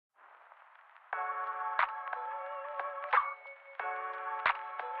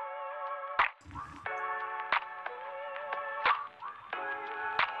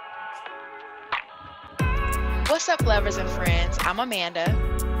What's up, lovers and friends? I'm Amanda,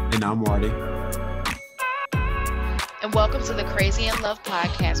 And I'm Marty. and welcome to the Crazy in Love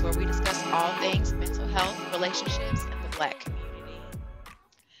podcast, where we discuss all things mental health, relationships, and the Black community.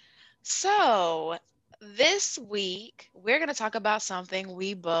 So, this week, we're going to talk about something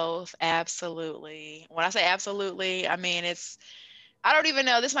we both absolutely, when I say absolutely, I mean, I don't even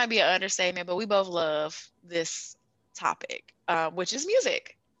know, this might be an understatement, but we both love this topic, which is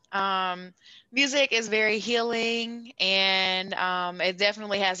music. Um, Music is very healing, and it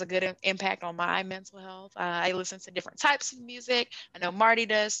definitely has a good impact on my mental health. I listen to different types of music. I know Marty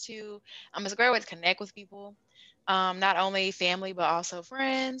does too. It's a great way to connect with people, not only family but also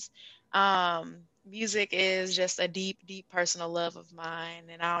friends. Music is just a deep, deep personal love of mine,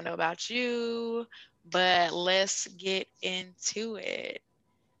 and I don't know about you, but let's get into it.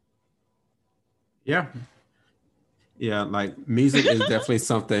 Yeah. Yeah, like music is definitely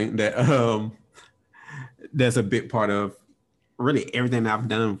something that that's a big part of really everything I've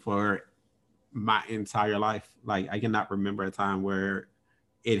done for my entire life. Like I cannot remember a time where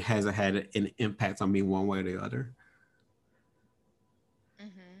it hasn't had an impact on me one way or the other. hmm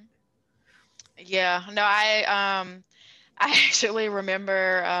Yeah, no, I actually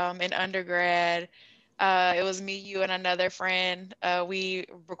remember in undergrad, it was me, you, and another friend. We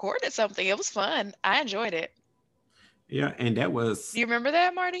recorded something. It was fun. I enjoyed it. Yeah, and that Do was you remember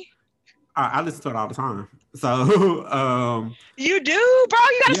that, Marty? I listen to it all the time. So You do, bro.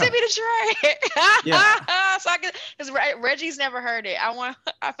 You gotta yeah, send me the track. yeah. So I can, because Reggie's never heard it.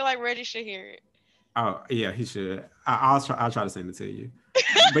 I feel like Reggie should hear it. Oh yeah, he should. I'll try to send it to you.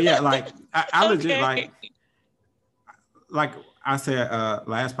 But yeah, like I legit Okay. like I said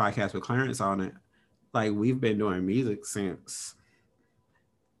last podcast with Clarence on it, like we've been doing music since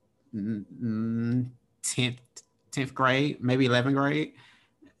 10th 10th grade, maybe 11th grade.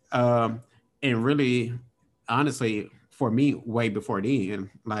 Um, and really, honestly, for me, way before then,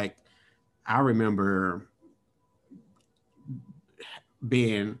 like I remember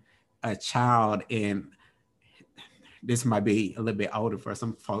being a child, and this might be a little bit older for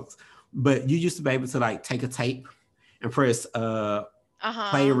some folks, but you used to be able to like take a tape and press play and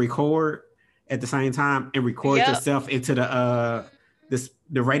Uh-huh. record at the same time and record Yep. yourself into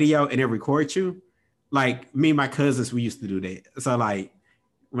the radio and then record you. Like me and my cousins, we used to do that. So like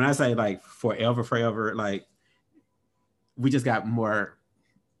when I say like forever, like we just got more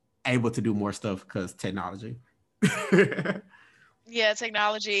able to do more stuff because technology. Yeah,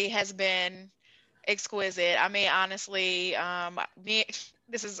 technology has been exquisite. I mean, honestly, me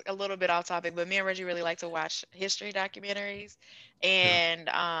this is a little bit off topic, but me and Reggie really like to watch history documentaries, Yeah. and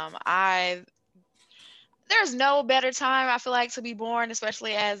I there's no better time I feel like to be born,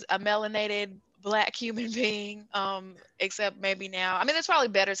 especially as a melanated Black human being. Except maybe now. I mean, there's probably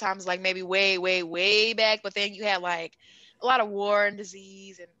better times, like maybe way, way, way back, but then you had like a lot of war and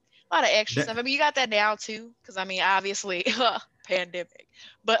disease and a lot of extra That, stuff. I mean, you got that now too, because I mean, obviously, pandemic,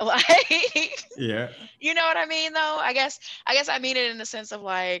 but like, yeah. you know what I mean, though. I guess I mean it in the sense of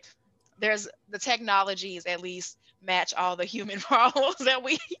like, there's the technologies at least match all the human problems that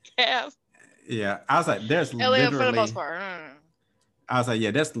we have, Yeah. I was like, there's at least for the most literally part. I was like,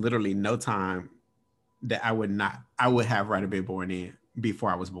 yeah, there's literally no time that I would have rather been born in before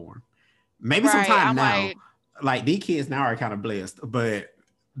I was born. Maybe Right. sometime I'm now, like, like these kids now are kind of blessed, but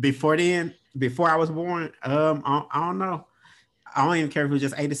before then, before I was born, I don't know. I don't even care if it was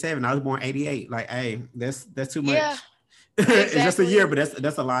just 87. I was born 88. Like, hey, that's too yeah, much. It's just a year, exactly. but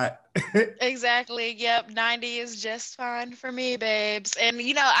that's a lot. Exactly. Yep. 90 is just fine for me, babes. And,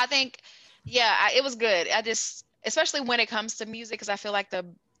 I think, yeah, it was good. Especially when it comes to music, because I feel like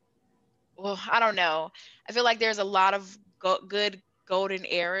well, I don't know. I feel like there's a lot of good golden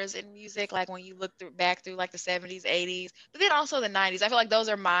eras in music, like when you look back through like the 70s, 80s, but then also the 90s. I feel like those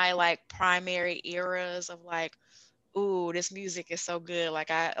are my like primary eras of like, ooh, this music is so good.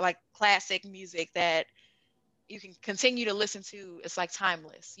 Like I like classic music that you can continue to listen to. It's like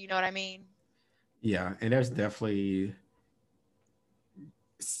timeless. You know what I mean? Yeah, and there's definitely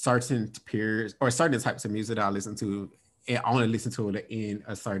certain periods or certain types of music that I listen to, and I only listen to it in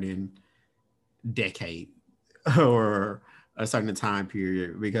a certain decade or a certain time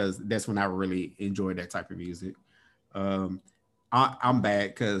period because that's when I really enjoy that type of music. Um, I'm bad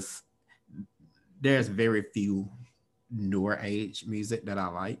because there's very few newer age music that I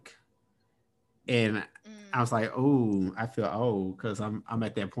like, and I was Mm. like, oh, I feel old because I'm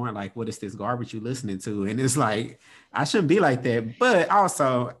at that point like, what is this garbage you listening to? And it's like I shouldn't be like that, but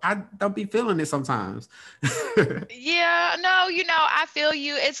also I don't be feeling it sometimes. Yeah, no, I feel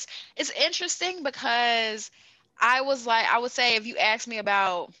you. It's interesting because I would say if you asked me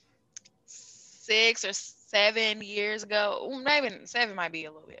about 7 years ago, maybe 7 might be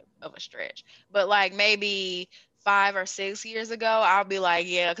a little bit of a stretch, but like maybe 5 or 6 years ago, I'll be like,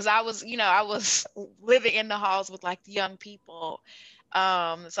 yeah, because I was living in the halls with like the young people.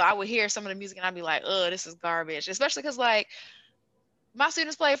 So I would hear some of the music and I'd be like, oh, this is garbage. Especially because like my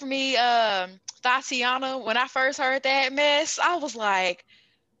students played for me, Tatiana. When I first heard that mess, I was like,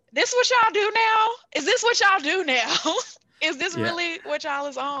 this what y'all do now? Is this what y'all do now? Is this Yeah, really what y'all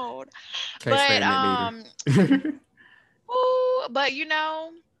is on? can't But stand that neither. ooh, but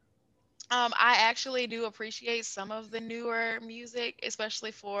I actually do appreciate some of the newer music,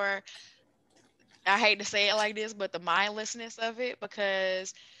 especially for, I hate to say it like this, but the mindlessness of it,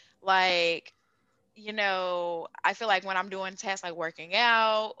 because like, I feel like when I'm doing tasks like working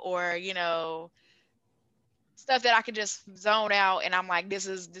out or, stuff that I could just zone out and I'm like,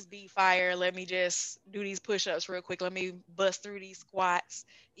 this beat fire. Let me just do these push-ups real quick. Let me bust through these squats,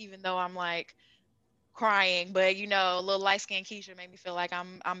 even though I'm like crying. But little light skinned Keisha made me feel like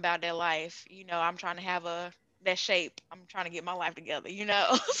I'm about that life. I'm trying to have that shape. I'm trying to get my life together.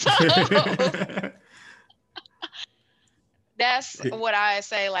 So that's what I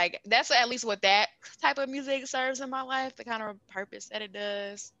say. Like that's at least what that type of music serves in my life, the kind of purpose that it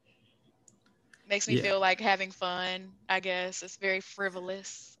does. Makes me Yeah, feel like having fun, I guess. It's very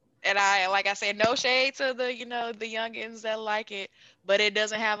frivolous. And I, like I said, no shade to the youngins that like it, but it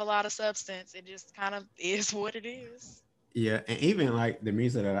doesn't have a lot of substance. It just kind of is what it is. yeah, and even like the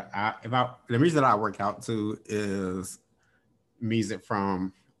music that the music that I work out to is music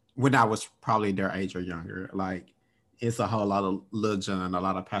from when I was probably their age or younger. Like it's a whole lot of Lil Jon, a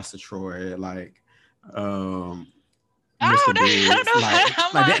lot of Pastor Troy, like um Oh, Mr. I don't Biggs, know about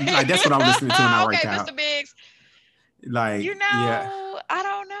I'm like that's what I'm listening to when I like, work okay, out. Mr. Biggs. Like yeah, I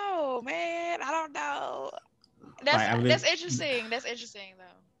don't know, man. I don't know. That's like I that's mean, interesting. That's interesting though.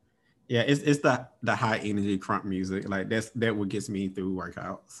 yeah, it's the high energy crunk music. Like that what gets me through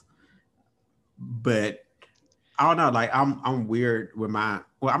workouts. But I don't know, like I'm weird with my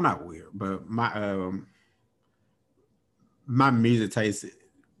well, I'm not weird, but my music taste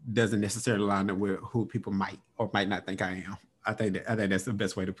doesn't necessarily line up with who people might or might not think I am. I think that's the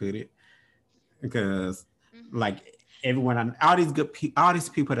best way to put it because Hmm. like everyone, all these all these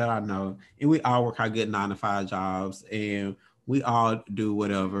people that I know, and we all work our good 9 to 5 jobs, and we all do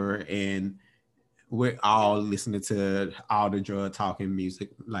whatever, Hmm. and we're all listening to all the drug talking music.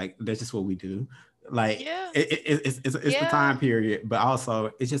 Like that's just what we do. Like Yeah. it's the Yeah. time period, but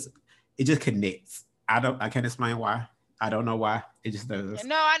also it just connects. I can't explain why. I don't know why. It just does.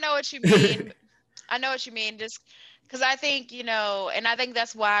 No, I know what you mean. I know what you mean. Just because I think, and I think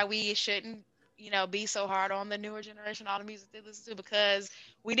that's why we shouldn't, be so hard on the newer generation, all the music they listen to, because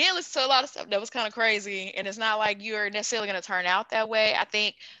we did listen to a lot of stuff that was kind of crazy. And it's not like you're necessarily going to turn out that way, I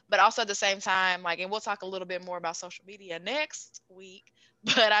think. But also at the same time, like, and we'll talk a little bit more about social media next week.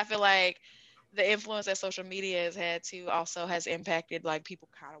 But I feel like the influence that social media has had to also has impacted like people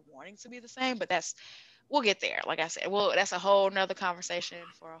kind of wanting to be the same. But we'll get there. Like I said, well, that's a whole nother conversation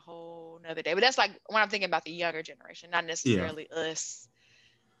for a whole nother day. But that's like when I'm thinking about the younger generation, not Yeah, necessarily us.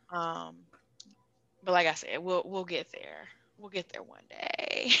 Um, but like I said, we'll get there. We'll get there one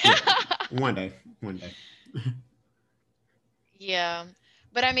day. yeah. One day, one day. Yeah.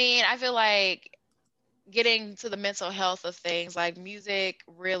 But I mean, I feel like getting to the mental health of things, like music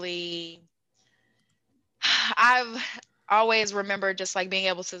really I've always remembered just like being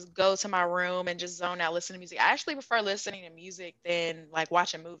able to go to my room and just zone out, listen to music. I actually prefer listening to music than like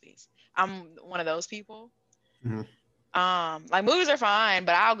watching movies. I'm one of those people. Mhm. Like movies are fine,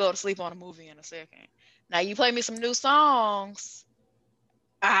 but I'll go to sleep on a movie in a second. Now you play me some new songs.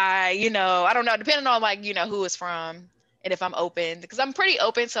 I don't know, depending on like, who it's from and if I'm open, because I'm pretty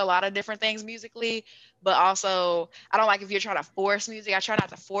open to a lot of different things musically, but also I don't like if you're trying to force music. I try not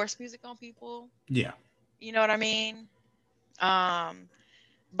to force music on people. Yeah, You know what I mean? Um,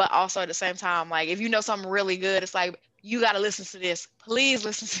 but also at the same time, like if you know something really good, it's like you got to listen to this. Please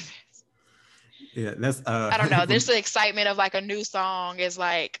listen to this. yeah. That's I don't know. There's the excitement of like a new song is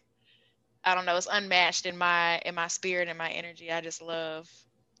like, I don't know, it's unmatched in my spirit and my energy. I just love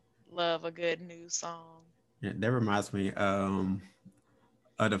a good new song. yeah, that reminds me of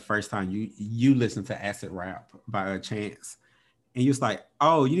the first time you listened to Acid Rap by a Chance, and you was like,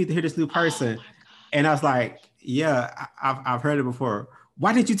 "Oh, you need to hear this new Oh person," my and I was like, "Yeah, I've heard it before.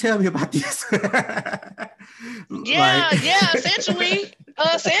 Why didn't you tell me about this?" God. Like, Yeah, yeah, essentially.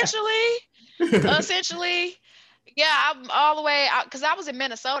 Yeah, I'm all the way out because I was in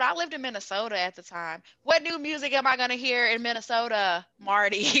Minnesota. I lived in Minnesota at the time. What new music am I gonna hear in Minnesota,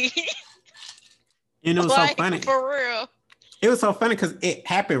 Marty? it was so Like funny. for real. It was so funny because it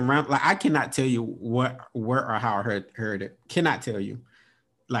happened around. Like I cannot tell you what, where, or how I heard it. Cannot tell you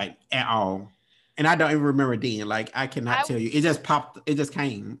like at all. And I don't even remember Dean. Like I cannot I tell you. It just popped. It just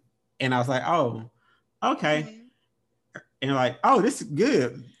came, and I was like, oh, okay. mhm, And like, oh, this is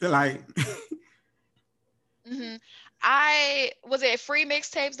good. Like, mhm. I was it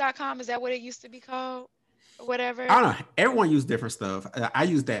freemixtapes.com? Is that what it used to be called? Or whatever. I don't know. Everyone used different stuff. I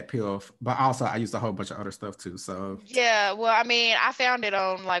use that pill, but also I used a whole bunch of other stuff too. So Yeah, well, I mean, I found it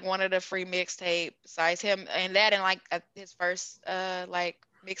on like one of the free mixtape sites. Him and that, and like his first like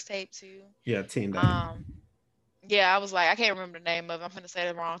mixtape too. yeah, 10 day. Um, yeah, I was like, I can't remember the name of it. I'm gonna say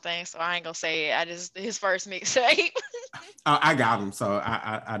the wrong thing, so I ain't gonna say it. I just his first mixtape. I got them, so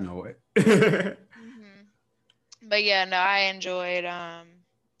I know it. hmm But yeah, no, I enjoyed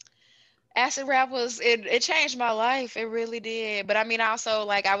acid rap was it changed my life. It really did. But I mean, also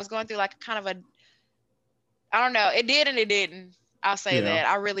like I was going through like kind of a I don't know. It did and it didn't. I'll say Yeah. that.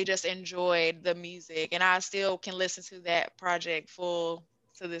 I really just enjoyed the music and I still can listen to that project full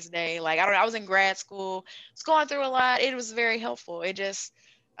to this day. Like I don't know, I was in grad school, was going through a lot. It was very helpful. It just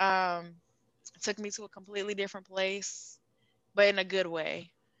um took me to a completely different place, but in a good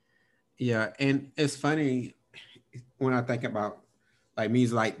way. Yeah, and it's funny when I think about like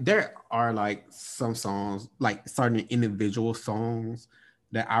music, like there are like some songs, like certain individual songs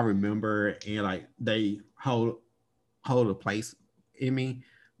that I Mhm. remember and like they hold a place in me,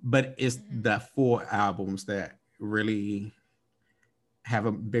 but it's Mhm. the full albums that really have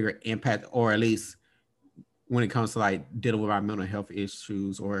a bigger impact, or at least when it comes to like dealing with our mental health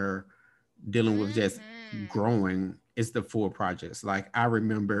issues or dealing with just Mhm. growing, it's the full projects. Like I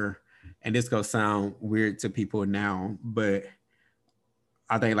remember, and this gonna sound weird to people now, but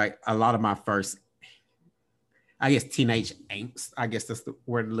I think like a lot of my first, I guess, teenage angst, I guess that's the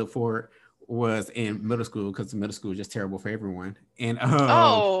word to look for, was in middle Mhm. school because middle school is just terrible for everyone. And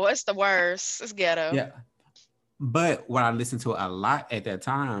Oh, it's the worst. It's ghetto. yeah, but what I listened to a lot at that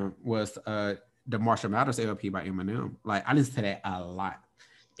time was the Marshall Mathers LP by Eminem. Like I listened to that a lot,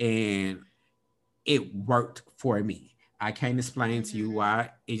 and it worked for me. I can't explain to you Mhm.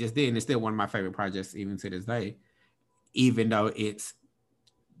 why. It just did, and it's still one of my favorite projects even to this day. Even though it's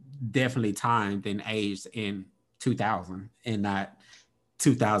definitely timed and aged in 2000 and not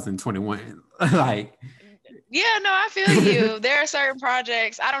 2021. Like, Yeah, no, I feel you. There are certain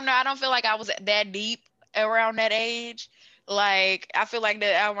projects. I don't know. I don't feel like I was that deep around that age. Like I feel like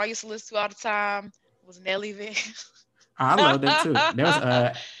the album I used to listen to all the time was Nellyville. I love that too. That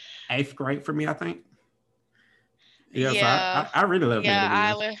was eighth grade for me, I think. Yeah, so Yeah, I really love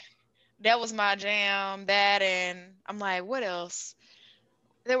yeah. Nellyville. That was my jam. That and I'm like, what else?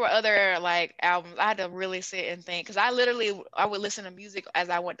 There were other like albums. I had to really sit and think because I would listen to music as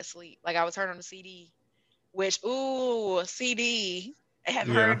I went to sleep. Like I would turn on the CD, which ooh CD. I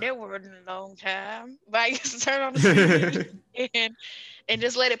haven't Yeah. heard that word in a long time, but I used to turn on the CD and and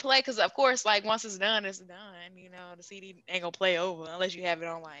just let it play because of course like once it's done, it's done. You know the CD ain't gonna play over unless you have it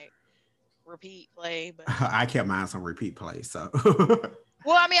on like repeat play. But I kept mine on repeat play, so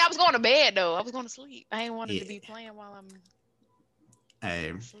well, I mean, I was going to bed though. I was going to sleep. I ain't wanted to be yeah. playing while I'm Hey,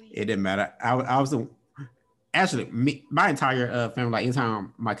 asleep. it didn't matter. I was actually me, my entire family. Like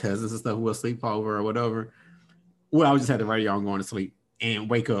anytime my cousins and stuff will sleep over or whatever, well, I would just have the Mhm. radio on going to sleep and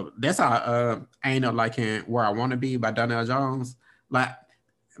wake up. That's how I end up liking Where I Want to Be by Donnell Jones. Like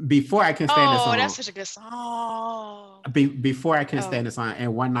before I can stand the Oh, that's song, such a good song. before I can Oh. stand the song,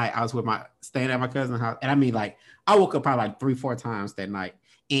 and one night I was with my staying at my cousin's house, and I mean like I woke up probably like 3 4 times that night,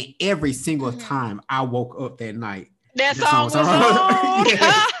 and every single Mhm. time I woke up that night, That the song song was was on. on.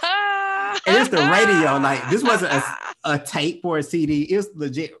 Yes, and it's the radio. Like this wasn't a tape or a CD. It was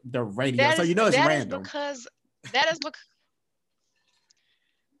legit the radio. So you know it's That is random. because that is because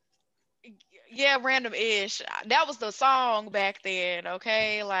yeah, random ish. That was the song back then,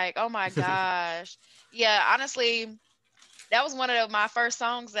 okay? Like, oh my gosh. Yeah, honestly, that was one of my first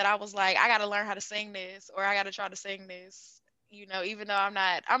songs that I was like, I got to learn how to sing this or I got to try to sing this. You know, even though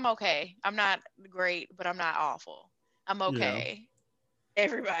I'm okay. I'm not great, but I'm not awful. I'm Yeah. okay.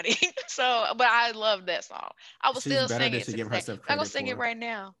 Everybody. So, but I love that song. I will She's still better sing than it she to give this day. herself I'm gonna credit sing it for. right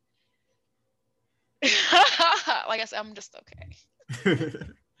now. Like I said, I'm just okay.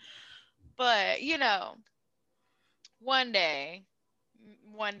 But one day,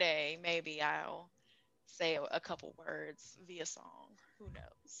 one day, maybe I'll say a couple words via song. Who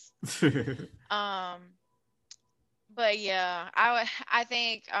knows? Um, but yeah, I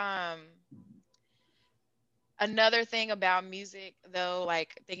think another thing about music though,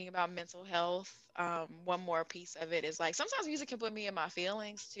 like thinking about mental health, one more piece of it is like sometimes music can put me in my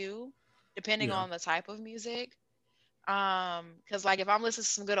feelings too, depending Yeah. on the type of music. Because like if I'm listening to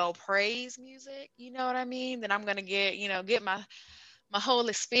some good old praise music, you know what I mean, then I'm gonna get, get my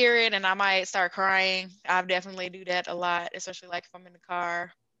Holy Spirit, and I might start crying. I definitely do that a lot, especially like if I'm in the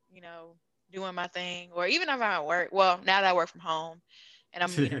car, you know, doing my thing, or even if I'm at work. Well, now that I work from home and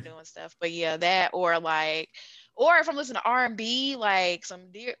I'm, doing stuff. But yeah, that, or like, or if I'm listening to R&B, like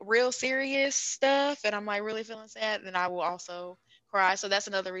some real serious stuff, and I'm like really feeling sad, then I will also cry. So that's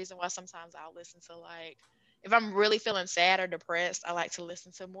another reason why sometimes I'll listen to like, if I'm really feeling sad or depressed, I like to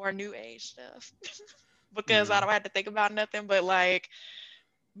listen to more new age stuff because Yeah. I don't have to think about nothing but like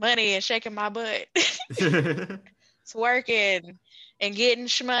money and shaking my butt, twerking and getting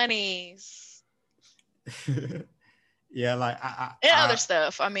shmonies Yeah, like and other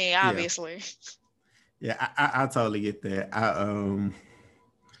stuff. I mean, yeah, obviously. yeah, I totally get that.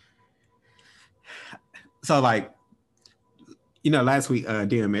 So like, last week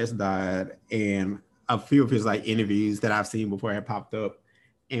DMS died, and a few of his like interviews that I've seen before had popped up,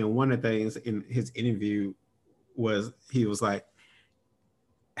 and one of the things in his interview was he was like,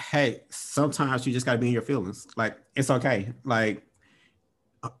 "Hey, sometimes you just gotta be in your feelings. Like it's okay. Like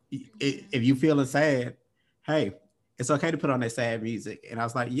Mm-hmm. if you feeling sad, hey, it's okay to put on that sad music." And I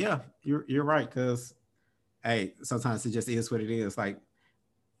was like, "Yeah, you're right, because hey, sometimes it just is what it is. Like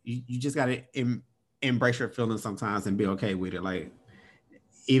you just gotta embrace your feelings sometimes and be okay with it. Like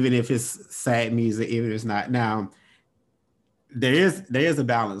even if it's sad music, even if it's not. Now there is a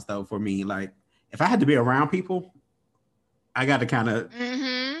balance though for me. Like if I had to be around people, I got to kind of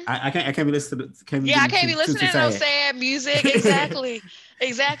Mm-hmm. I can't be listening to can't be Yeah, I getting can't be too listening to no sad. sad music. Exactly.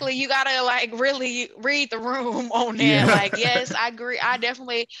 Exactly. You gotta like really read the room on that. Yeah. Like, yes, I agree. I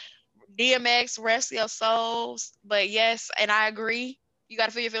definitely DMX, rest your souls. But yes, and I agree. You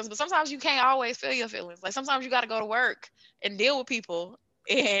gotta feel your feelings. But sometimes you can't always feel your feelings. Like sometimes you gotta go to work and deal with people.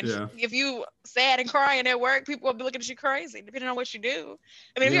 And Yeah. if you sad and crying at work, people will be looking at you crazy, depending on what you do.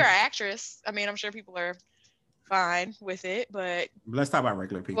 I mean, if Yeah. you're an actress, I mean, I'm sure people are fine with it, but But let's talk about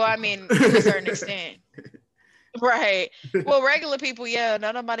regular well, people. I mean, to a certain extent. Right. Well, regular people, yeah,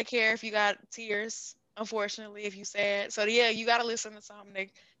 nobody care if you got tears, unfortunately, if you sad. So yeah, you gotta listen to something to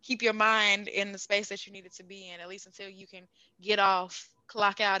keep your mind in the space that you need it to be in, at least until you can get off,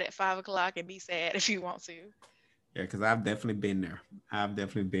 clock out at 5 o'clock and be sad if you want to. Yeah, because I've definitely been there. I've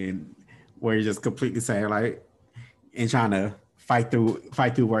definitely been where you're just completely saying like and trying to fight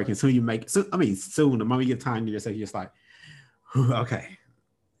through work. And soon you make so I mean soon the moment you get time to yourself, you're just like, okay,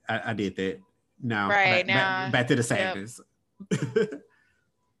 I did that. Now Right back back now, back to the yep. sadness.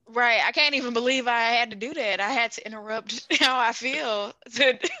 Right. I can't even believe I had to do that. I had to interrupt how I feel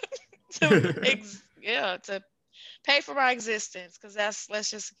to yeah, to pay for my existence because that's let's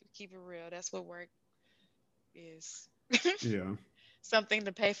just keep it real. That's what work is. Yeah, Something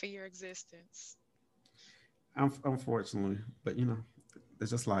to pay for your existence. unfortunately, but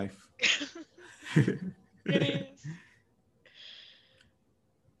it's just life. It is.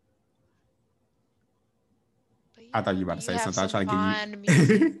 But I thought you yeah, were do about to you say have something. I was some trying to give fond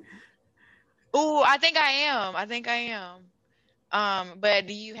music? you. Oh, I think I am. I think I am. But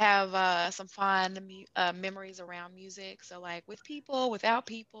do you have some fond memories around music? So like with people, without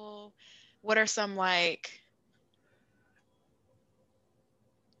people, what are some like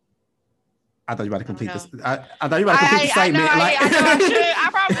I thought you were about to I don't complete know. this. I thought you were about to complete the statement. Like, I know I should. I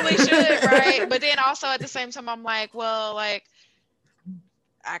probably should, right? But then also at the same time, I'm like, well, like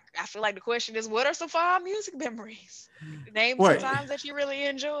I feel like the question is, what are some fond music memories? Name some what? times that you really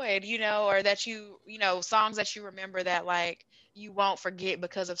enjoyed, or that songs that you remember that like you won't forget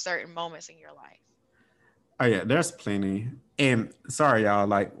because of certain moments in your life. Oh yeah, there's plenty. And sorry, y'all.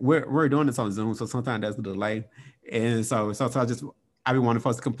 Like we're doing this on Zoom, so sometimes there's a delay, and so sometimes just I be wanting for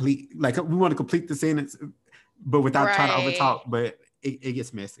us to complete, like we want to complete the sentence, but without trying to Right. overtalk. But it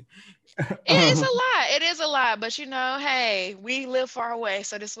gets messy. It is a lot. It is a lot, but hey, we live far away,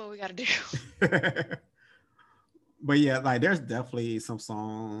 so this is what we got to do. But yeah, like there's definitely some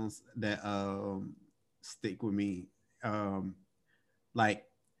songs that stick with me. Um, like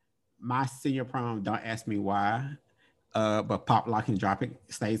my senior prom, don't ask me why. But Pop Lock and Drop It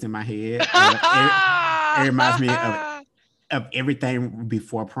stays in my head. It reminds me of everything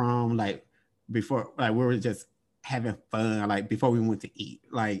before prom, like before, like we were just having fun, like before we went to eat,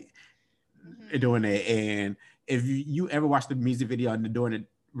 like Mhm. doing it. And if you ever watch the music video and doing it,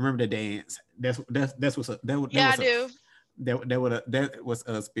 remember the dance. That's what's that Yeah, I was do. us. That was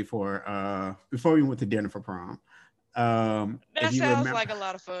us before we went to dinner for prom. If That you sounds remember, like a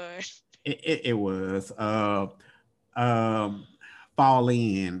lot of fun. it was um fall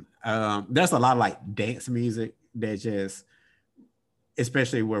in. There's a lot of like dance music that just,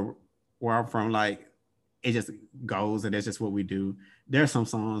 especially where I'm from, like it just goes, and that's just what we do. There are some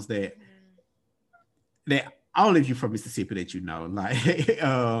songs Mhm. that all of you from Mississippi that you know, like,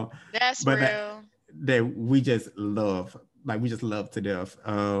 That's but real. that we just love, like we just love to death.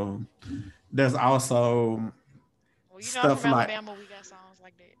 There's also Well, you know, I'm stuff from like, Alabama. We got songs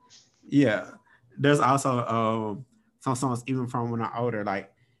like that. yeah, there's also some songs even from when I'm older,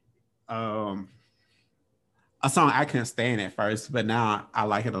 like um a song I couldn't stand at first, but now I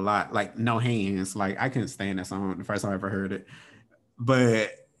like it a lot. Like No Hands, like I couldn't stand that song the first time I ever heard it,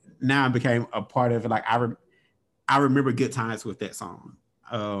 but now it became a part of it. Like I remember good times with that song.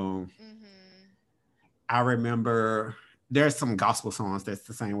 Um, Mhm. I remember there's some gospel songs that's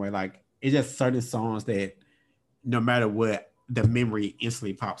the same way. Like it's just certain songs that no matter what, the memory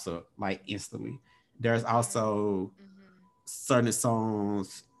instantly pops up, like instantly. There's Mhm. also Mhm. certain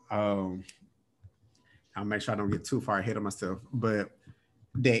songs. I'll make sure I don't get too far ahead of myself, but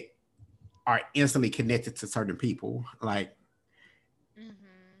that are instantly connected to certain people. Like Mhm.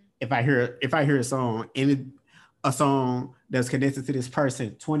 if I hear a song and a song that's connected to this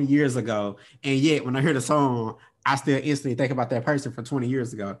person 20 years ago, and yet when I hear the song, I still instantly think about that person from 20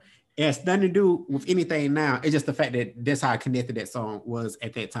 years ago. It has nothing to do with Mhm. anything now. It's just the fact that that's how I connected that song was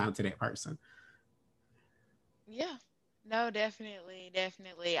at that time to that person. Yeah. No, definitely,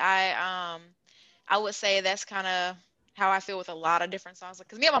 definitely. I would say that's kind of how I feel with a lot of different songs. Like,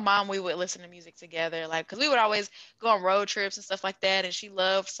 cause me and my mom, we would listen to music together. Like, cause we would always go on road trips and stuff like that, and she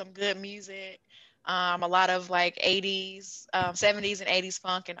loved some good music. A lot of like 80s, 70s and 80s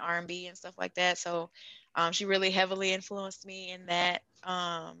funk and R&B and B and stuff like that. So, she really heavily influenced me in that.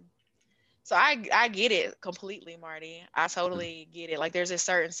 So I get it completely, Marty. I totally get it. Like there's just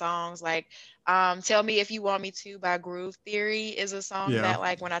certain songs like Tell Me If You Want Me To by Groove Theory is a song Yeah. that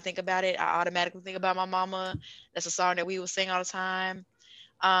like when I think about it, I automatically think about my mama. That's a song that we would sing all the time.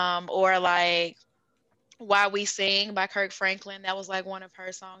 Or like Why We Sing by Kirk Franklin. That was like one of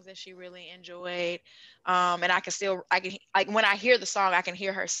her songs that she really enjoyed. And I can like when I hear the song, I can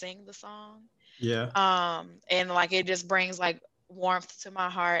hear her sing the song. Yeah. And like it just brings like warmth to my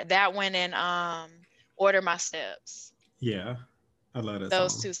heart. That one and Order My Steps. Yeah. I love that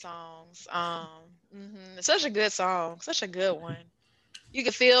Those song. two songs. It's such a good song, such a good one. You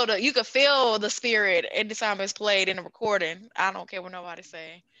could feel the spirit anytime it's played in a recording. I don't care what nobody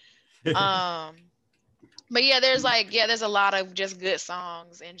say. Um but yeah, there's a lot of just good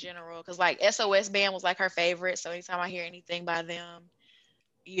songs in general because like SOS Band was like her favorite. So anytime I hear anything by them,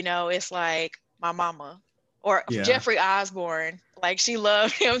 it's like my mama or Yeah. Jeffrey Osborne. Like she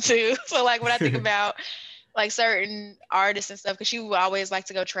loved him too. So like when I think about like certain artists and stuff, because she would always like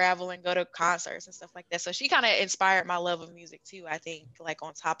to go travel and go to concerts and stuff like that. So she kind of inspired my love of music too. I think like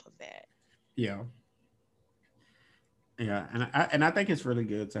on top of that. Yeah. Yeah. And I think it's really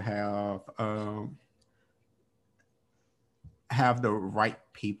good to have the right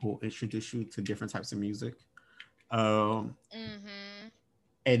people introduce you to different types of music. Um, Mhm.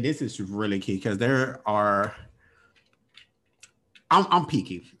 and this is really key because there are I'm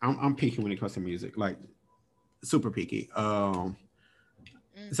picky. I'm picky when it comes to music, like super picky. So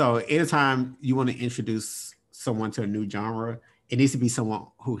Mhm. anytime you want to introduce someone to a new genre, it needs to be someone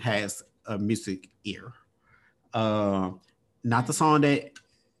who has a music ear. Uh, Not the song Mhm. that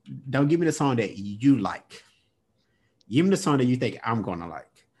don't give me the song that you like. Give me the song that you think I'm gonna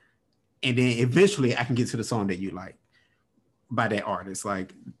like, and then eventually I can get to the song that you like by that artist.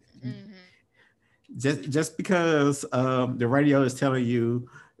 Like Mhm. just because the radio is telling you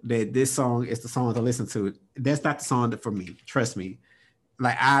that this song is the song to listen to, that's not the song that for me. Trust me.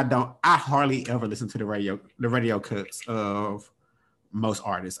 Like I hardly ever listen to the radio cuts of most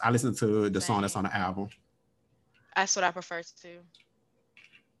artists. I listen to the song that's on Same. the album. That's what I prefer to.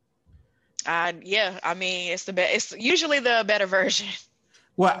 Yeah, I mean it's the best. It's usually the better version.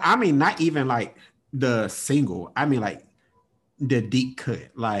 Well, I mean, not even like the single. I mean, like the deep cut.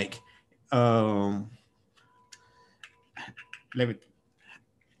 Like, um, let me.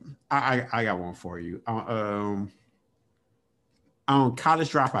 I got one for you. On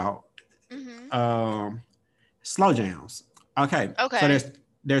College Dropout, Mhm. um, slow jams. Okay, so Okay.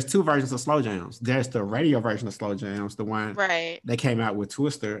 there's two versions of slow jams. There's the radio version of slow jams, the one Right. that came out with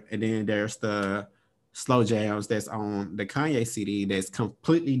Twister, and then there's the slow jams that's on the Kanye CD that's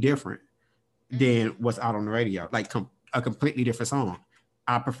completely different than Mhm. what's out on the radio, like a completely different song.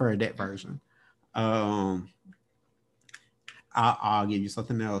 I prefer that Mhm. version. Um, I'll give you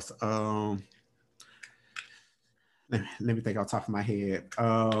something else. Let me think off the top of my head.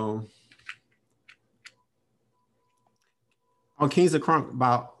 On Kings of Crunk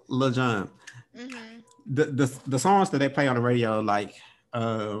about Lil Jon, Mhm. the songs that they play on the radio, like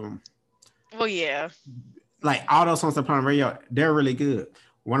um, Well, yeah. Like all those songs that play on the radio, they're really good.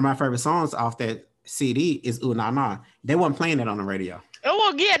 One of my favorite songs off that CD is "Ooh Na Na." They weren't playing it on the radio. Oh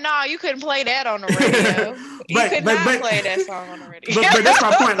well, yeah, no, you couldn't play that on the radio. You but could but not but play that song on the radio. but that's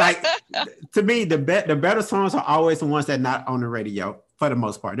my point. Like to me, the better songs are always the ones that are not on the radio for the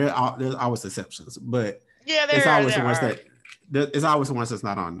most part. There's always exceptions, but Yeah, it's always the there ones are. that it's always the ones that's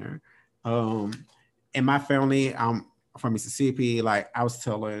not on there. Um, in my family, I'm from Mississippi. Like I was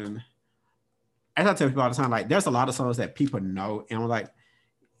telling, as I tell people all the time, like there's a lot of songs that people know, and I'm like,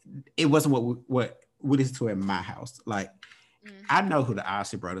 it wasn't what we listen to in my house. Like I know who the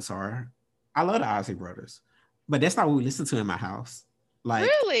Ozzy Brothers are. I love the Ozzy Brothers, but that's not what we listen to in my house. Like,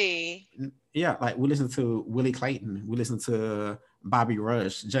 Really? yeah, like we listen to Willie Clayton, we listen to Bobby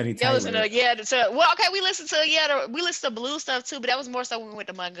Rush, Johnny Yeah, listen Taylor. to well, okay, we listen to blues stuff too, but that was more so when we went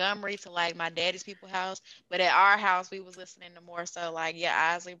to Montgomery to like my daddy's people house. But at our house, we was listening to more so like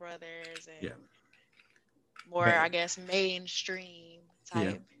Isley Brothers and Yeah, more, but I guess, mainstream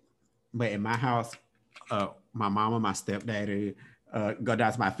yeah, type. but in my house, my mama, my stepdaddy, go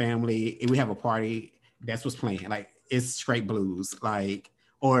down to my family. If we have a party, that's what's playing. Like it's straight blues, like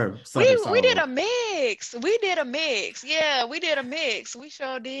or Southern We did soul. a mix. We did a mix. Yeah, we did a mix. We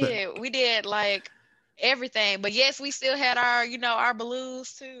sure But did. We did like everything. But yes, we still had our, our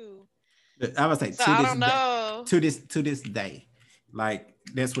blues too. I would say So I don't know. to this day, like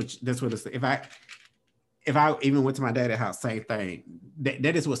that's what it's. If I even went to my dad's house, same thing.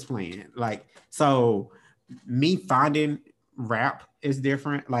 That is what's playing. Like so, me finding rap is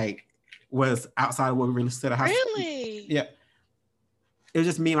different. Like was outside of what we really listened to the house. Really? Yeah, it was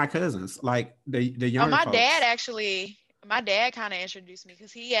just me and my cousins, like the Oh, younger folks. my dad kind of introduced me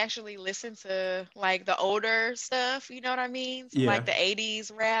because he actually listened to like the older stuff, you know what I mean? So Yeah, like the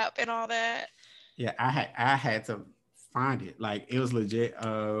 80s rap and all that. yeah. I had to find it. Like it was legit.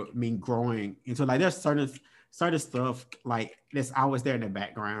 Me growing into like there's certain stuff like that's always there in the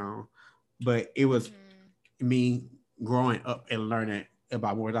background, but it was Hmm. me growing up and learning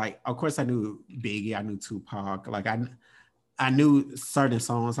about more. Like of course I knew Biggie, I knew Tupac. Like I knew certain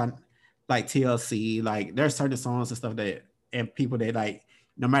songs. I like TLC. Like there's certain songs and stuff that and people that like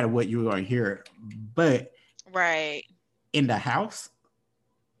no matter what you are here, but Right. in the house,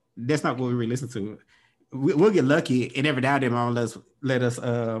 that's not what we really listen to. We'll get lucky, and every now and then, mom let us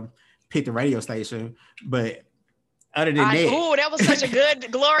pick the radio station. But other than that, That was such a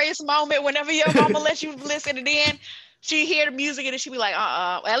good, glorious moment whenever your mama let you listen, and then she hear the music and then she be like,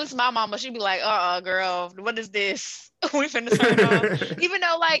 at least my mama, she'd be like, girl, what is this? We finna turn on. Even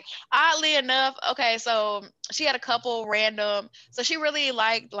though, like, oddly enough, okay, so she had a couple random, so she really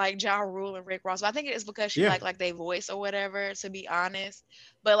liked like Ja Rule and Rick Ross. But I think it's because she yeah, liked like their voice or whatever, to be honest.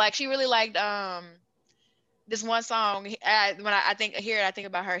 But like she really liked this one song. I think hear it, I think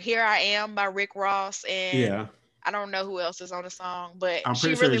about her. Here I Am by Rick Ross, and yeah, I don't know who else is on the song, but I'm she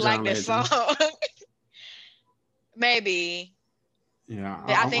pretty sure really it's liked John this song. Legend. Maybe.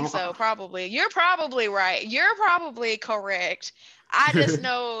 Yeah, I think so, probably. You're probably right. You're probably correct. I just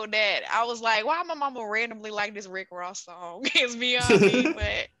know that I was like, why my mama randomly like this Rick Ross song? It's beyond me.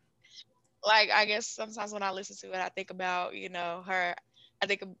 But like I guess sometimes when I listen to it, I think about, her. I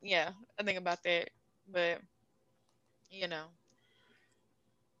think about that. But, you know,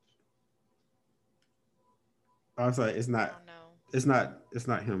 I was like, I don't know. it's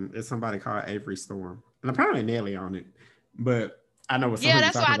not him. It's somebody called Avery Storm, and apparently Nelly on it. But I know what song Yeah, you're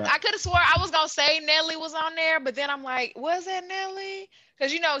that's talking why about. I could have swore I was gonna say Nelly was on there, but then I'm like, was that Nelly?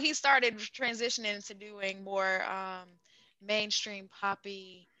 Because he started transitioning into doing more mainstream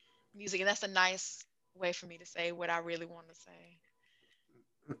poppy music, and that's a nice way for me to say what I really want to say.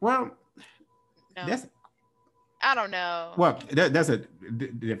 Well, No, that's I don't know. that's a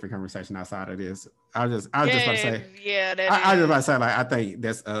different conversation outside of this. I was just about to Yeah, say yeah, that I was just about to is. say like I think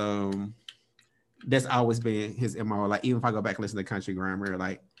that's always been his MO. Like even if I go back and listen to country grammar,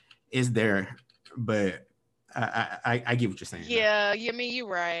 like it's there, but I get what you're saying though. Yeah, you mean you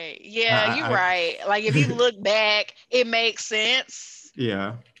right. I, Yeah, you I, right. Like if you I look back, it makes sense.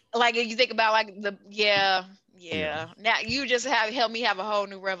 yeah, Like if you think about like yeah. yeah. Now you just have helped me have a whole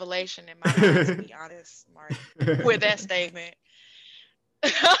new revelation in my mind, to be honest, Mark, with that statement.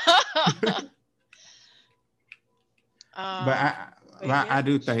 but um, but I yeah,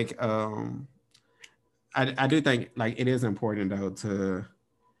 do think shoot. I do think like it is important though to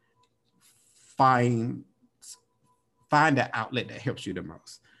find find the outlet that helps you the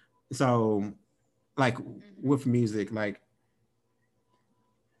most. So like with Hmm. music, like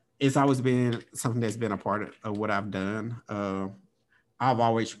it's always been something that's been a part of what I've done. I've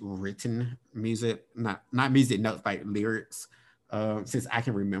always written music, not music notes like lyrics. since I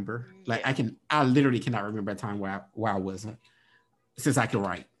can remember. Like Yeah. I literally cannot remember a time where I wasn't. Since I can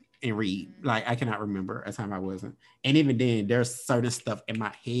write and read, Mm. like I cannot remember a time I wasn't. And even then, there's certain stuff in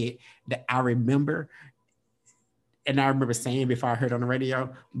my head that I remember, and I remember saying Mhm. before I heard on the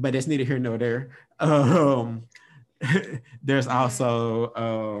radio, but it's neither here nor there. Um, there's Mhm.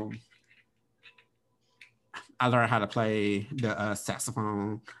 also I learned how to play the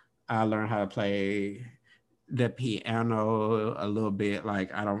saxophone. I learned how to play the piano a little bit.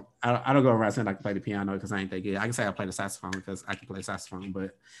 Like I don't go around saying I can play the piano because I ain't that good. I can say I play the saxophone because I can play saxophone,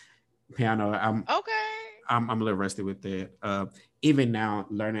 but piano Okay. I'm a little rusty with that. Even now,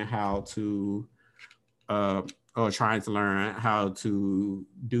 learning how to uh, or trying to learn how to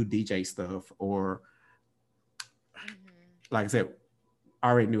do DJ stuff, or Mhm. like I said, I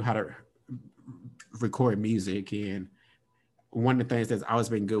already knew how to record music. And one of the things that's always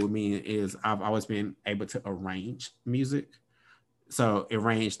been good with me is I've always been able to arrange music. So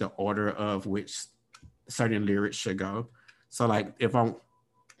arrange the order of which certain lyrics should go. So like if I'm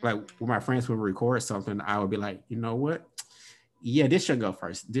like Mhm. when my friends would record something, I would be like, you know what? Yeah, this should go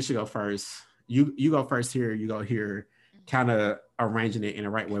first. This should go first. You go first here. You go here. Kind Mhm. of arranging it in the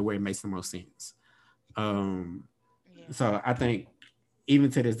right way where it makes the most sense. Um, Yeah. so I think even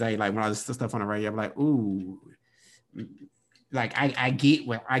to this day, like when I listen to stuff on the radio, I'm like, ooh, like I get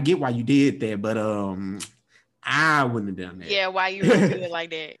why you did that, but I wouldn't have done Yeah, why you don't do that. it like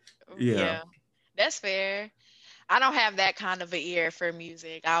that? Yeah. Yeah. That's fair. I don't have that kind of an ear for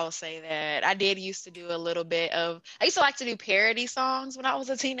music. I will say that. I did used to do a little bit of, I used to like to do parody songs when I was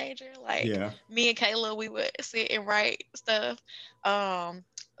a teenager. Like Yeah. me and Kayla, we would sit and write stuff. Um,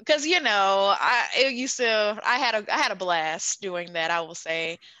 because you know, I had a blast doing that, I will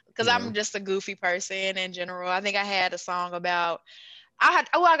say. Because Yeah. I'm just a goofy person in general. I think I had a song about I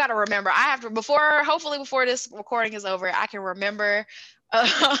gotta remember. I have to before hopefully before this recording is over, I can remember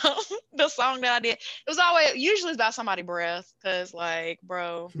the song that I did. It was always usually about somebody's breath, because like,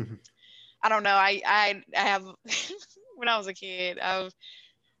 bro, I don't know. I have when I was a kid,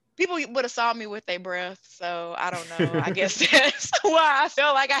 people would have saw me with their breath, so I don't know. I guess that's why I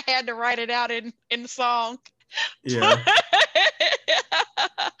felt like I had to write it out in the song. Yeah.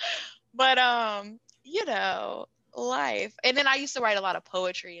 But you know, life. And then I used to write a lot of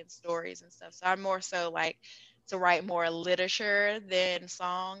poetry and stories and stuff. So I'm more so like to write more literature than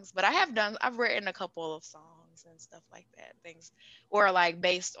songs. But I've written a couple of songs and stuff like that. Things or like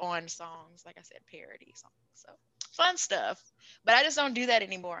based on songs, like I said, parody songs. So fun stuff. But I just don't do that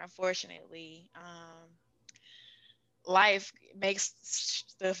anymore, unfortunately. Life makes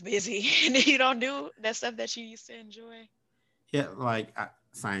stuff busy and you don't do that stuff that you used to enjoy. Yeah. Like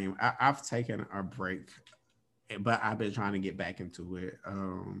same. I've taken a break, but I've been trying to get back into it.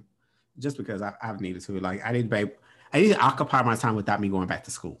 Just because I've needed to. Like I need to occupy my time without me going back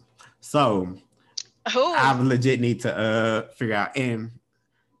to school. So I Oh. legit need to figure out. And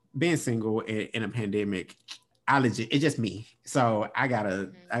being single in a pandemic, I legit it's just me. So I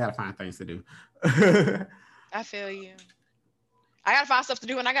Mhm. gotta find things to do. I feel you. I gotta find stuff to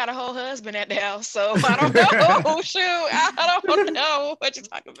do, and I got a whole husband at the house, so I don't know. Shoot, I don't know what you're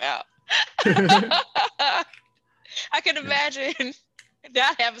talking about. I can imagine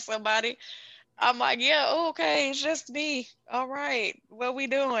not having somebody. I'm like, yeah, okay, it's just me. All right, what we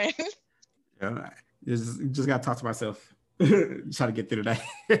doing? Yeah, just gotta talk to myself. Try to get through the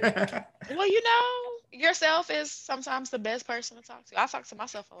day. Well, you know, yourself is sometimes the best person to talk to. I talk to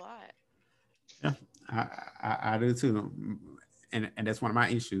myself a lot. Yeah, I do too, and that's one of my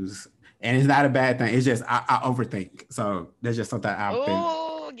issues. And it's not a bad thing. It's just I overthink. So that's just something I've been.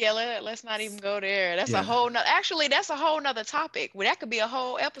 Oh, yeah, let's not even go there. That's a Yeah, whole nother, actually, that's a whole nother topic. Well, that could be a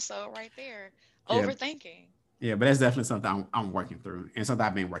whole episode right there. yeah, Overthinking. yeah. But that's definitely something I'm working through, and something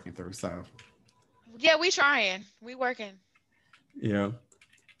I've been working through. So Yeah, we trying. We working. yeah.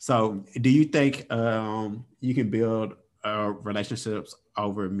 So do you think you can build relationships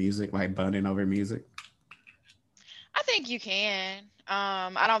over music, like bonding over music? I think you can.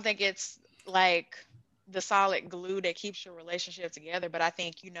 I don't think it's like the solid glue that keeps your relationship together, but I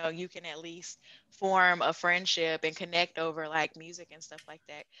think, you know, you can at least form a friendship and connect over like music and stuff like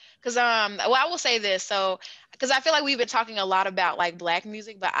that. Cause well, I will say this. So because I feel like we've been talking a lot about like black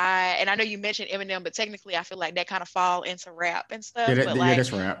music, but I know you mentioned Eminem, but technically I feel like that kind of fall into rap and Yeah, stuff. But yeah. like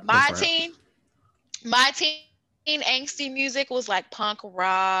That's rap. That's my rap. teen my teen angsty music was like punk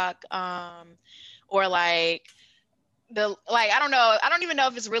rock, or like, the like I don't even know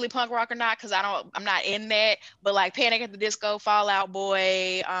if it's really punk rock or not because I'm not in that, but like Panic at the Disco, Fall Out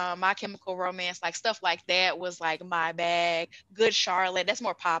Boy, My Chemical Romance, like stuff like that was like my bag. Good Charlotte, that's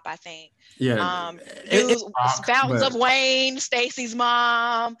more pop, I think. Yeah, it's Dudes, rock, Fountains of but Wayne, Stacy's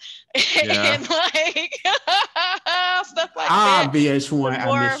Mom, yeah. and like stuff like Ah, that VH1, was I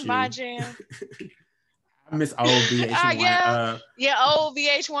more miss of my you. jam. I miss old VH1. Yeah, yeah, old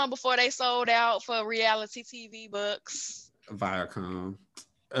VH1 before they sold out for reality TV books. Viacom.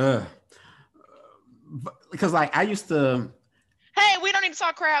 Uh, because like I used to. Hey, we don't need to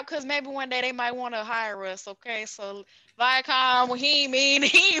talk crap because maybe one day they might want to hire us. Okay, so Viacom, well, he mean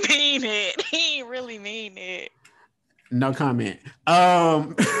it. He really mean it. No comment.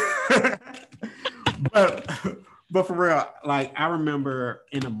 But but for real, like I remember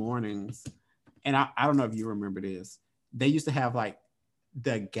in the mornings, and I don't know if you remember this. They used to have like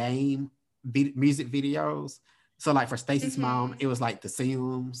the game music videos. So like for Stacy's Mom, Mhm. it was like The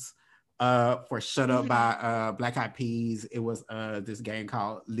Sims. For Shut Up by Mhm. Black Eyed Peas, it was this game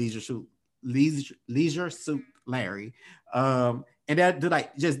called Leisure Suit Larry. And that do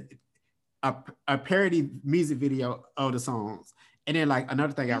like just a parody music video of the songs. And then like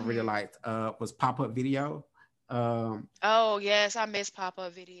another thing I really Mhm. liked was pop up video. Um, Oh yes, I miss pop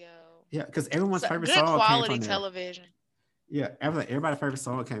up video. yeah, because everyone's So favorite good song came quality from there. television. Yeah, everybody's favorite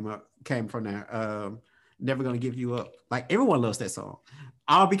song came from there. Never gonna give you up. Like everyone loves that song,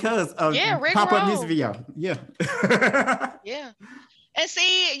 all because of Yeah, Rick pop up music Roll. video. Yeah, Yeah, and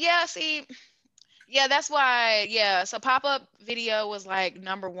see, yeah, that's why. Yeah, so pop up video was like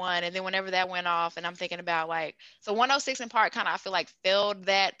number one, and then whenever that went off, and I'm thinking about like so 106 in Park kind of I feel like filled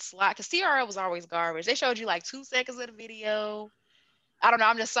that slot because TRL was always garbage. They showed you like 2 seconds of the video. I don't know.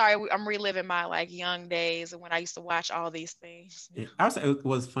 I'm just sorry. I'm reliving my like young days and when I used to watch all these things. I was it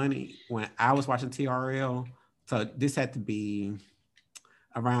was funny when I was watching TRL. So this had to be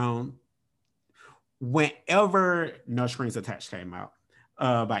around whenever No Strings Attached came out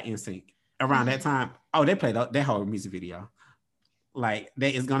by NSYNC. Around that Mhm. time, oh, they played that whole music video. Like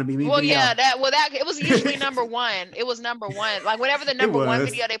that is gonna be me Well, video. yeah, that it was usually number one. It was number one. Like whenever the It number one was.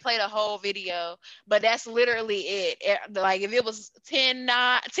 video, they played a whole video, but that's literally it. Like if it was 10,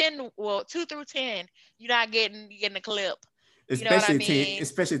 9, 10, well, 2 through 10, you're getting a clip. You know what I Especially 10, mean?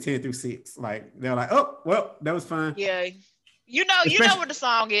 especially 10 through 6. Like they're like, oh, well, that was fun. Yeah. You know Especially what the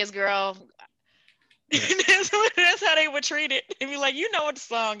song is, girl. yeah. That's how they would treat it. They'd be like, you know what the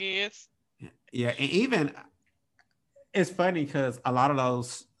song is. Yeah. And even it's funny because a lot of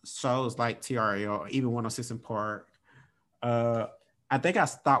those shows like TRL or even 106 in Park, uh, I think I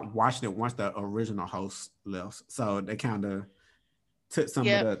stopped watching it once the original host left. So they kind of took some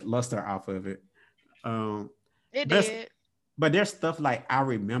of Yep, the luster off of it. Um, it but there's did. but there's stuff like I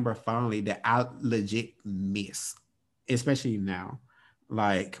remember fondly that I legit miss, especially now.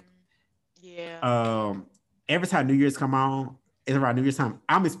 Like Mhm. Yeah. um every time New Year's come on, it's around New Year's time.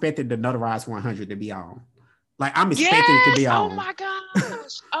 I'm expecting the Notarized 100 to be on. Like I'm expecting it to Yes. be Oh on. my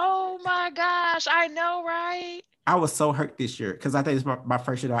gosh. Oh my gosh. I know, right? I was so hurt this year because I think it's my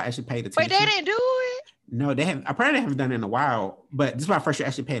first year that I actually paid Wait, they attention. didn't do it? No, they haven't. Apparently, they haven't done it in a while. But this is my first year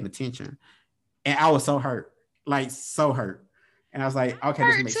actually paying attention, and I was so hurt, like so hurt. And I was like, okay, I'm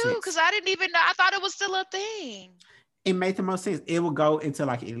this hurt makes too, because sense. I didn't even know. I thought it was still a thing. It made the most sense. It would go into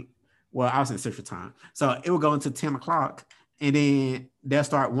like, well, I was in Central Time, so it would go into 10 o'clock, and then they'll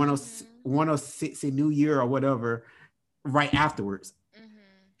start 106, Mm-hmm. 106 in New Year or whatever right afterwards, Mm-hmm.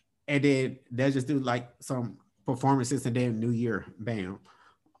 and then they'll just do like some performances, and then New Year, bam.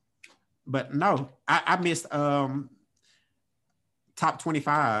 But no, I missed top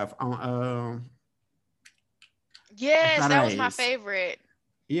 25 on Yes, that was my Saturdays. favorite.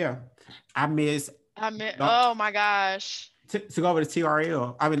 Yeah, I missed I mean, uh, oh my gosh. to go over to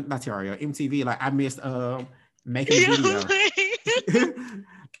TRL. I mean, not TRL, MTV. Like I missed making the Yeah, video,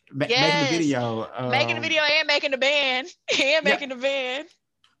 making the yes. video. Making the video and making the band. And Yeah, making the band.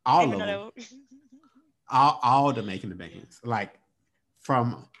 all Even of them, though all the making the bands, like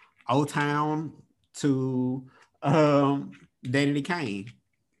from O Town to um Danity Kane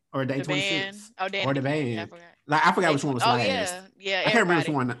or Day the band. 26 Oh, or Danny the Kane. Yeah, I band. forgot. Like I forgot Day which one 20. was Oh last. yeah. Yeah, I can't remember which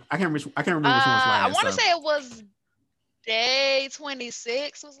everybody. one. I can't remember which one was I last. want to So say it was Day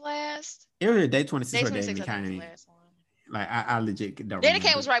 26 was last. it was Day 26 Day or 26, Danity I think, was the Kane. last one. Like I legit don't Danny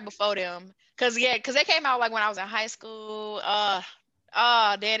Kane remember. was right before them. Cause they came out like when I was in high school.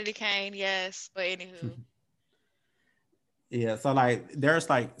 Danny Kane, yes. But anywho. Yeah, so like there's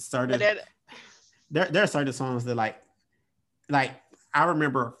like But certain that there are certain songs that like I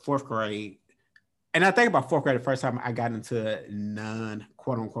remember fourth grade, and I think about fourth grade the first time I got into non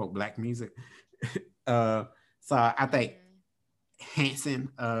quote unquote black music. uh So I think Mhm.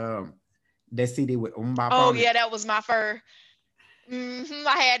 Hanson, that CD with Umbop Oh on it. yeah, that was my first.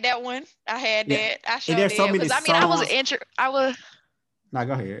 I had that one. I had Yeah, that. I and sure there's so did. many Because I mean, I was songs. I was. Now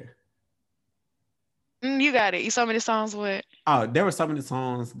go ahead. You got it. You saw me the songs with. Oh, there were so many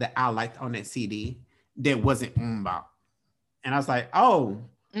songs that I liked on that CD that wasn't Umbop, and I was like, oh,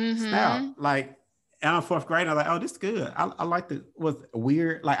 snap! Mm-hmm. Like, and I'm fourth grade, I was like, oh, this is good. I liked it. Was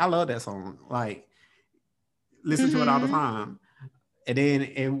weird. Like, I love that song. Like, listen to it all the Mm-hmm. time. And then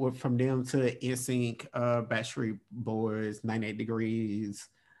it went from them to NSYNC, Backstreet Boys, 98 Degrees.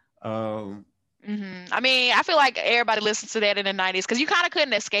 Um, I mean, I feel like everybody listens to that in the 90s because you kind of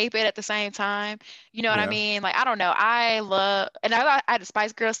couldn't escape it at the same time. You know what I yeah. mean? Like, I don't know. I love, and I had the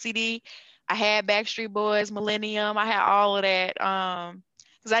Spice Girls CD. I had Backstreet Boys, Millennium. I had all of that.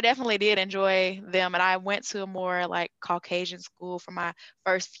 Because I definitely did enjoy them. And I went to a more like Caucasian school for my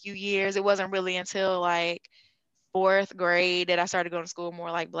first few years. It wasn't really until like fourth grade that I started going to school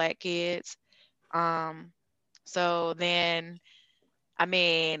more like black kids. Um, so then, I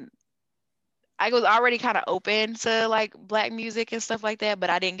mean, I was already kind of open to like black music and stuff like that, but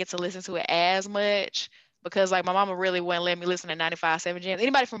I didn't get to listen to it as much because like my mama really wouldn't let me listen to 95.7 Jams.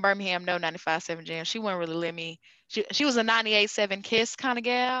 Anybody from Birmingham know 95.7 Jams? She wouldn't really let me. She was a 98.7 Kiss kind of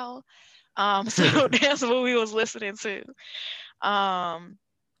gal. So that's what we was listening to. Um,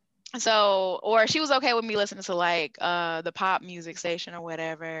 so or she was okay with me listening to like the pop music station or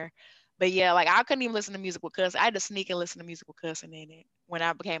whatever. But yeah, like I couldn't even listen to music with cuss. I had to sneak and listen to music with cussing in it when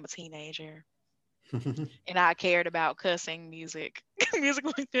I became a teenager and I cared about cussing music, music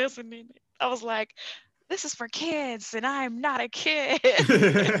with cussing in it. I was like, this is for kids, and I'm not a kid.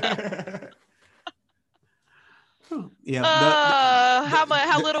 yeah. The How the, much?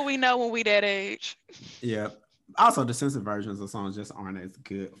 How the little we know when we that age. yeah. Also, the censored versions of songs just aren't as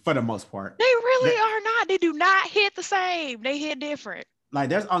good for the most part. They That really are not. They do not hit the same. They hit different. like,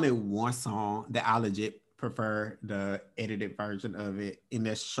 there's only one song that I legit prefer the edited version of it, and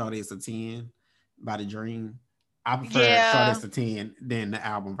that's "Shorty Is a 10" by The Dream. I prefer "Shorty Yeah, Is a 10" than the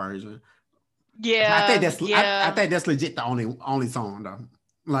album version. yeah, I yeah. think that's legit the only song though.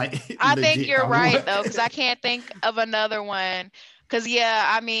 Like, I think legit the you're only right one. though, because I can't think of another one. Because yeah,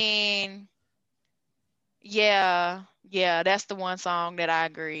 I mean, yeah, that's the one song that I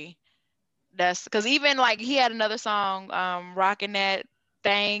agree. That's because even like he had another song, rocking that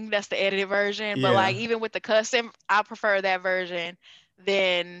thing. That's the edited version. But like Yeah, even with the custom, I prefer that version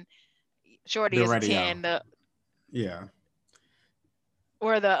than Shorty the is a radio. 10, the Yeah,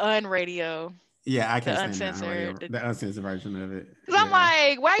 or the unradio, yeah, I the can't stand that on uncensored. radio. The uncensored version of it. Because I'm Yeah.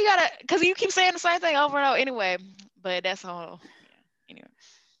 like, why you gotta? Because you keep saying the same thing over and over anyway. But that's all. Yeah.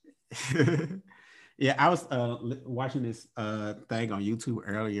 Anyway. Yeah, I was watching this thing on YouTube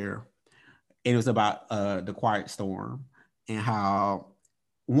earlier, and it was about the Quiet Storm and how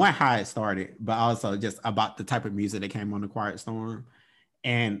it started, but also just about the type of music that came on the Quiet Storm.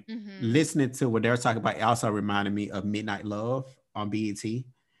 And Mhm. listening to what they were talking about, it also reminded me of Midnight Love on BET.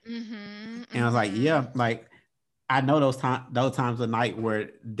 Mhm. And I was like, Mhm. yeah, like I know those times of night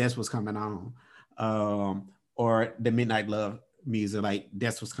where that's what's coming on. Or the Midnight Love music, like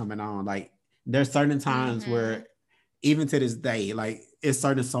that's what's coming on. Like there's certain times where Mhm. even to this day, like it's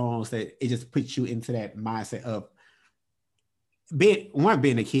certain songs that it just puts you into that mindset of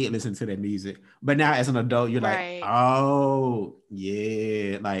being a kid listening to that music. But now as an adult, you're like, Right. oh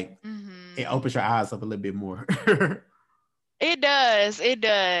yeah, like it Mhm. opens your eyes up a little bit more. It does. It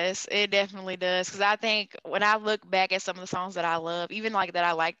does. It definitely does. Because I think when I look back at some of the songs that I love, even like that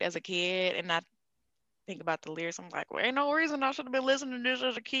I liked as a kid, and I think about the lyrics, I'm like, well, ain't no reason I should have been listening to this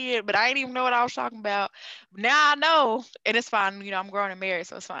as a kid, but I didn't even know what I was talking about. Now I know, and it's fine. I'm grown and married,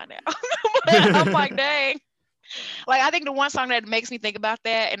 so it's fine now. But I'm like, dang. Like, I think the one song that makes me think about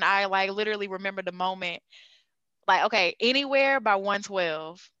that, and I like literally remember the moment, like, okay, Anywhere by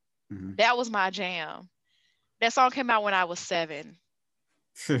 112. Mhm. That was my jam. That song came out when I was 7.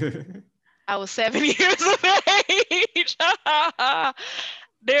 I was 7 years of age.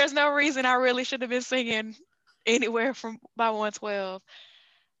 There's no reason I really should have been singing Anywhere from by 112.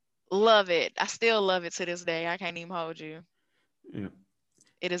 Love it. I still love it to this day. I can't even hold you. Yeah.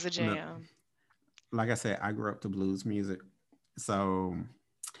 It is a Look, jam. like I said, I grew up to blues music. So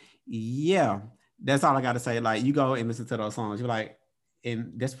yeah, that's all I gotta say. Like you go and listen to those songs, you're like,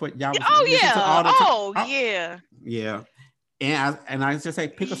 and that's what y'all was Oh listening to yeah. all the time. Oh Oh, yeah. yeah. And I just say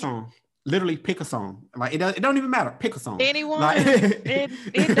pick a song. Literally pick a song. Like it don't even matter. Pick a song. Like Anyone.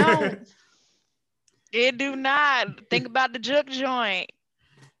 It don't. It do not. Think about the juke joint.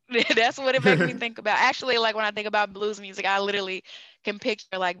 That's what it makes me think about. Actually, like when I think about blues music, I literally can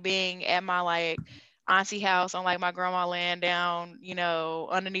picture like being at my like auntie house on like my grandma laying down,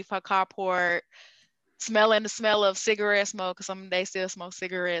 underneath her carport, smelling the smell of cigarette smoke, because some they still smoke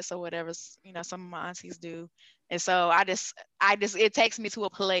cigarettes or whatever, some of my aunties do. And so I just it takes me to a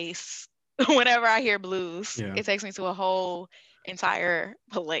place whenever I hear blues. Yeah. It takes me to a whole entire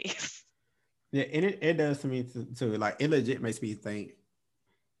place. Yeah, and it does to me too. Like it legit makes me think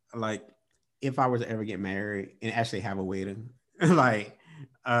like if I were to ever get married and actually have a wedding, like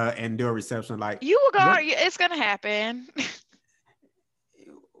and do a reception, like You will go. what It's gonna happen.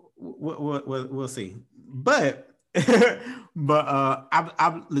 we'll see. But but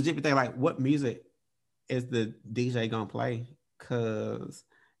I'm legit thinking like what music is the DJ gonna play? Cause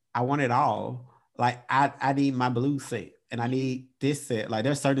I want it all. Like I need my blues set and I need this set. Like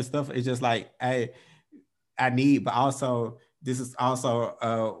there's certain stuff. It's just like I need, but also this is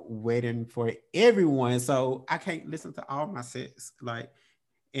also waiting for everyone. So I can't listen to all my sets. Like,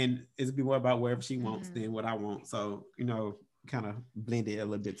 and it's be more about wherever she wants than what I want. So, kind of blend it a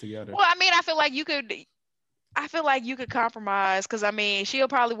little bit together. Well, I mean, I feel like you could. I feel like you could compromise, because I mean, she'll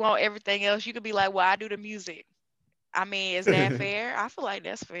probably want everything else. You could be like, "Well, I do the music." I mean, is that fair? I feel like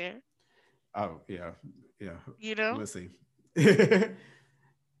that's fair. Oh yeah, yeah. You know? We'll see.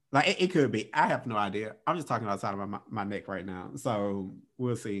 Like it could be. I have no idea. I'm just talking outside of my neck right now. So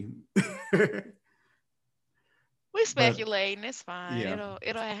we'll see. We But speculating. It's fine.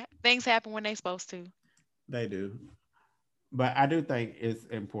 yeah, Things happen when they supposed to. they do. But I do think it's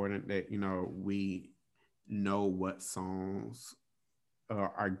important that we know what songs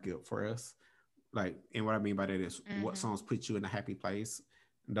are good for us. Like, and what I mean by that is what Hmm. songs put you in a happy place.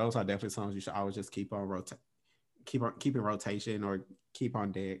 Those are definitely songs you should always just keep in rotation or keep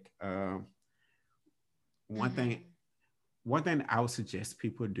on deck. One thing, Hmm. one thing I would suggest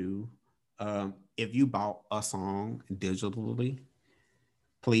people do, if you bought a song digitally,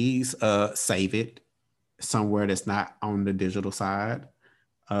 please save it somewhere that's not on the digital side.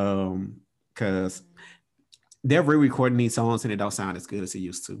 Because they're re-recording these songs and it don't sound as good as it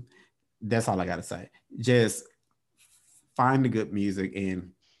used to. That's all I gotta say. Just find the good music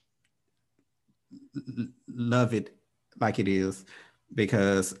and love it like it is.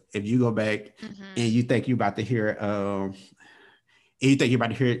 Because if you go back and Hmm. you think you're about to hear and you think you're about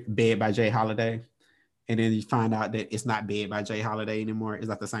to hear Bed by Jay Holiday, and then you find out that it's not Bed by Jay Holiday anymore. It's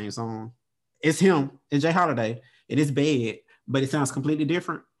not the same song. It's him, it's Jay Holiday. It is Bed, but it sounds completely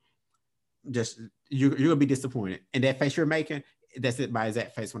different. Just you're gonna be disappointed. And that face you're making, that's it my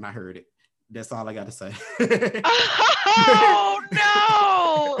exact face when I heard it. That's all I gotta say. Oh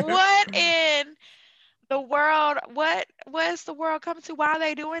no! What in the world? What's the world coming to? Why are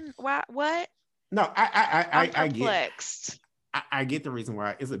they doing? Why? What? No, I'm I get perplexed. I get the reason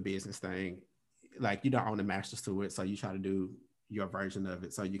why it's a business thing. Like you don't own the masters to it, so you try to do your version of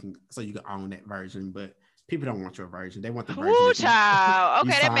it so you can own that version. But people don't want your version; they want the version Woo, that you child. you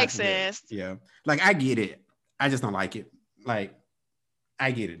Okay, that signed makes with. sense. Yeah, like I get it. I just don't like it. Like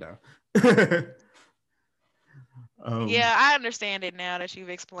I get it though. um, Yeah, I understand it now that you've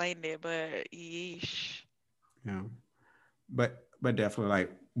explained it, but yeesh. yeah, but definitely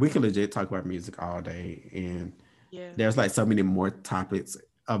like we can legit talk about music all day, and Yeah. there's like so many more topics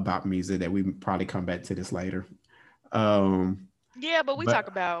about music that we probably come back to this later. Um, Yeah, but we talk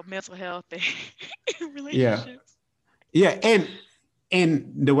but about mental health and yeah, relationships. yeah,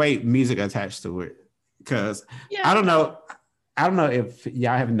 and the way music attached to it, because I Yeah. don't know, I don't know if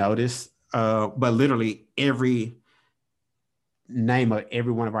y'all have noticed, but literally every name of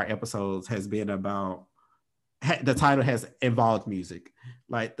every one of our episodes has been about the title has involved music.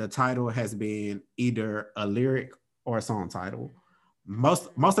 Like the title has been either a lyric or a song title. Most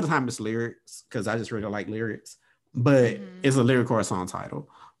of the time it's lyrics because I just really like lyrics, but Mm-hmm. it's a lyric or a song title.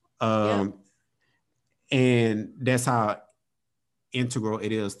 Yep. Um, and that's how integral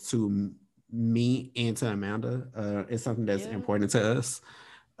it is to me and to Amanda. It's something that's Yeah. important to us.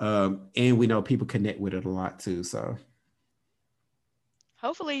 And we know people connect with it a lot too. So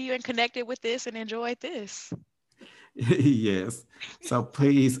Hopefully you connected with this and enjoyed this. yes. So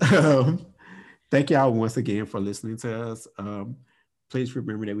please, thank y'all once again for listening to us. Please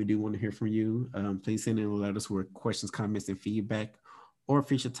remember that we do want to hear from you. Please send in letters with questions, comments, and feedback, or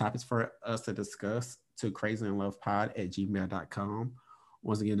feature topics for us to discuss to crazyandlovepod@gmail.com.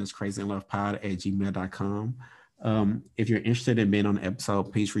 Once again, that's crazyandlovepod@gmail.com. If you're interested in being on the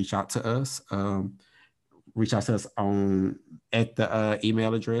episode, please reach out to us. Reach out to us on at the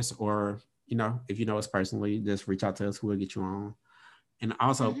email address, or if you know us personally, just reach out to us. We'll get you on. And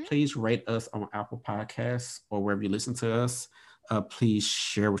also, Mm-hmm. please rate us on Apple Podcasts or wherever you listen to us. Please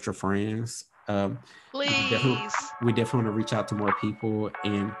share with your friends. We definitely Please. we definitely want to reach out to more people,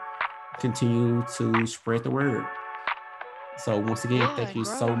 and continue to spread the word. So once again, thank you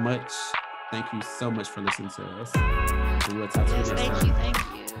grow. so much. Thank you so much for listening to us. We will talk to you next time. Thank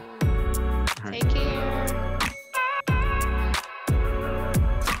you.